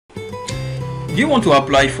you want to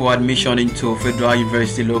apply for admission into Federal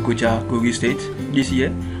University Lokoja, Kogi State this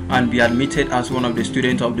year and be admitted as one of the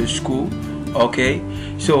students of the school? Okay,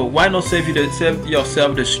 so why not save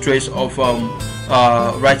yourself the stress of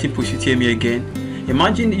writing Post UTME again?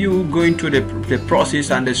 Imagine you going through the process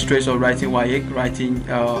and the stress of writing WAEC, writing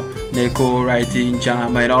NECO, writing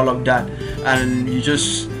JAM and all of that, and you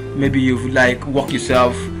just maybe you've like walk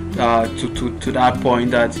yourself to that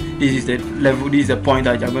point that this is the level, this is the point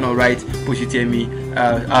that you're going to write Post UTME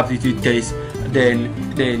aptitude test.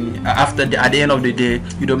 Then after at the end of the day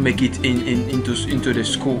you don't make it into the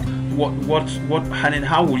school. And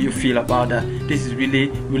how will you feel about that? This is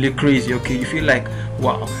really crazy. Okay, you feel like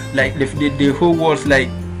wow, like the whole world's like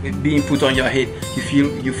being put on your head.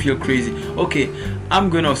 You feel crazy. Okay, I'm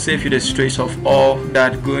gonna save you the stress of all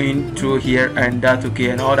that going through here and that,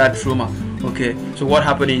 okay, and all that trauma. Okay, so what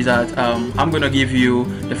happened is that I'm gonna give you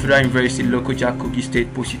the Federal University Lokoja Kogi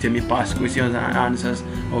State Post UTME past questions and answers.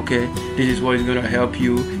 Okay, this is what is gonna help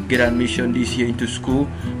you get admission this year into school.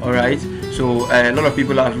 All right, so a lot of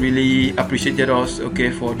people have really appreciated us, okay,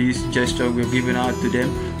 for this gesture we're giving out to them.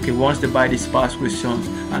 Okay, once they buy these past questions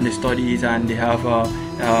and the studies and they have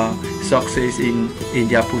success in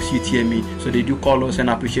their Post UTME, so they do call us and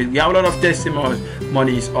appreciate. We have a lot of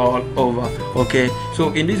testimonies all over. Okay,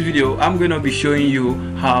 so in this video I'm going to be showing you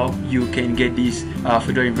how you can get this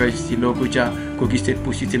Federal University Lokoja Kogi State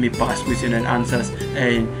Post UTME past question and answers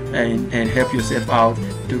and help yourself out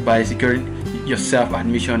by securing yourself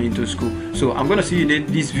admission into school. So I'm going to see you in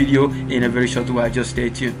this video in a very short while. Just stay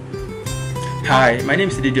tuned. Hi, my name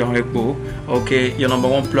is Ekpo. Okay, your number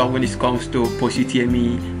one plug when it comes to Post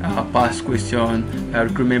UTME past question,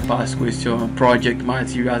 recruitment past question, project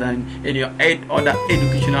materials, and any other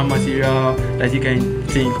educational material that you can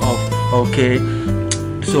think of. Okay,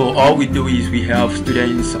 so all we do is we help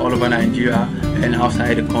students all over Nigeria and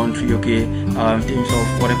outside the country, okay, in terms of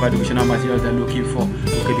whatever educational materials they're looking for,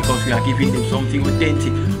 okay, because we are giving them something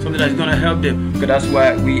authentic, something that's going to help them. Okay, that's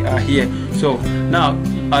why we are here. So now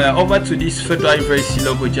over to this Federal University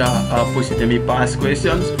Lokoja Post UTME past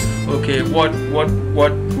questions. Okay, what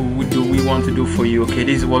do we want to do for you? Okay,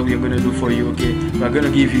 this is what we are going to do for you. Okay, we are going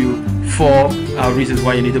to give you 4 reasons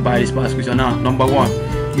why you need to buy this past question. Now, number 1,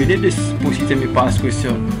 you need this Post UTME past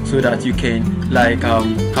question so that you can like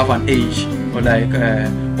have an edge or like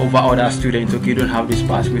over other students. Okay, you don't have this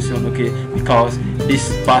past question, okay, because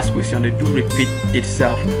this past question they do repeat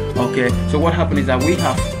itself. Okay, so what happened is that we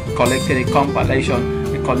have collected a collection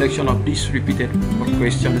of these repeated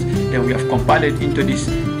questions, then we have compiled it into these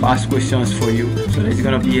past questions for you, so it's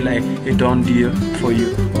gonna be like a done deal for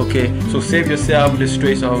you. Okay, so save yourself the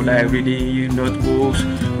stress of like reading your notebooks,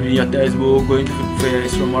 reading your textbook, going to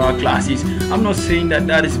various oral classes. I'm not saying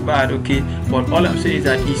that is bad, okay, but all I'm saying is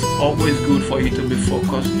that it's always good for you to be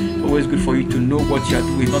focused, always good for you to know what you are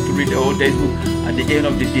doing, not to read the whole textbook. At the end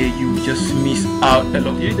of the day you just miss out a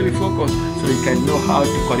lot. You need to be focused so you can know how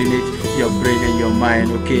to coordinate your brain and your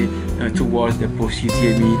mind, okay, towards the Post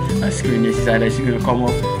UTME screen exercise that's going to come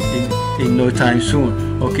up in no time soon.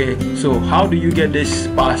 Okay, so how do you get these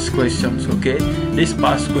past questions? Okay, these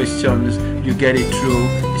past questions you get it through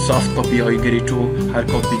soft copy or you get it through hard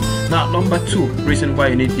copy. Now, number 2 reason why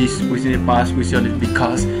you need this past question is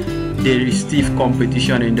because there is stiff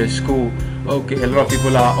competition in the school. Okay, a lot of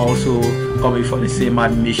people are also coming for the same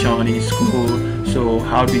admission in school. So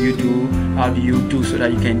how do you do so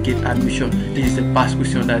that you can get admission? This is the past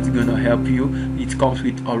question that's going to help you. It comes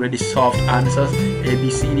with already soft answers,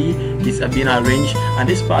 ABCD. These have been arranged, and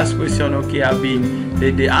this past question, okay,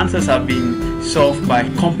 the answers have been solved by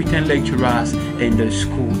competent lecturers in the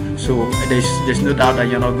school. So there's no doubt that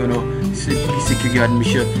you're not going to secure your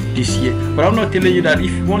admission this year. But I'm not telling you that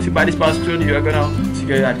if once you buy this past question you're gonna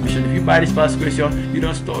secure your admission. If you buy this past question, you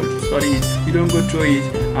don't study it, you don't go through it,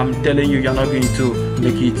 I'm telling you you're not going to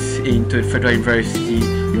make it into Federal University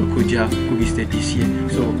Lokoja Kogi State this year.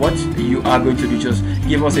 So what you are going to do, just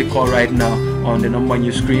give us a call right now on the number on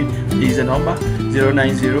your screen. This is the number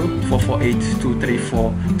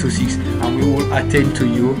 090-448-23426, and we will attend to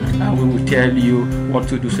you and we will tell you what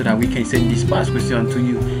to do so that we can send this past question to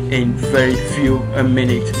you in very few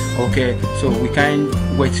minutes. Okay, so we can't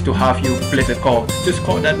wait to have you place a call. Just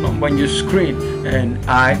call that number on your screen and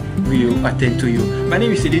I will attend to you. My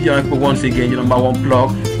name is Ekpo, once again, your number 1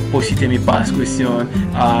 plug, Post UTME past question,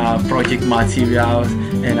 project materials,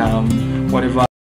 and whatever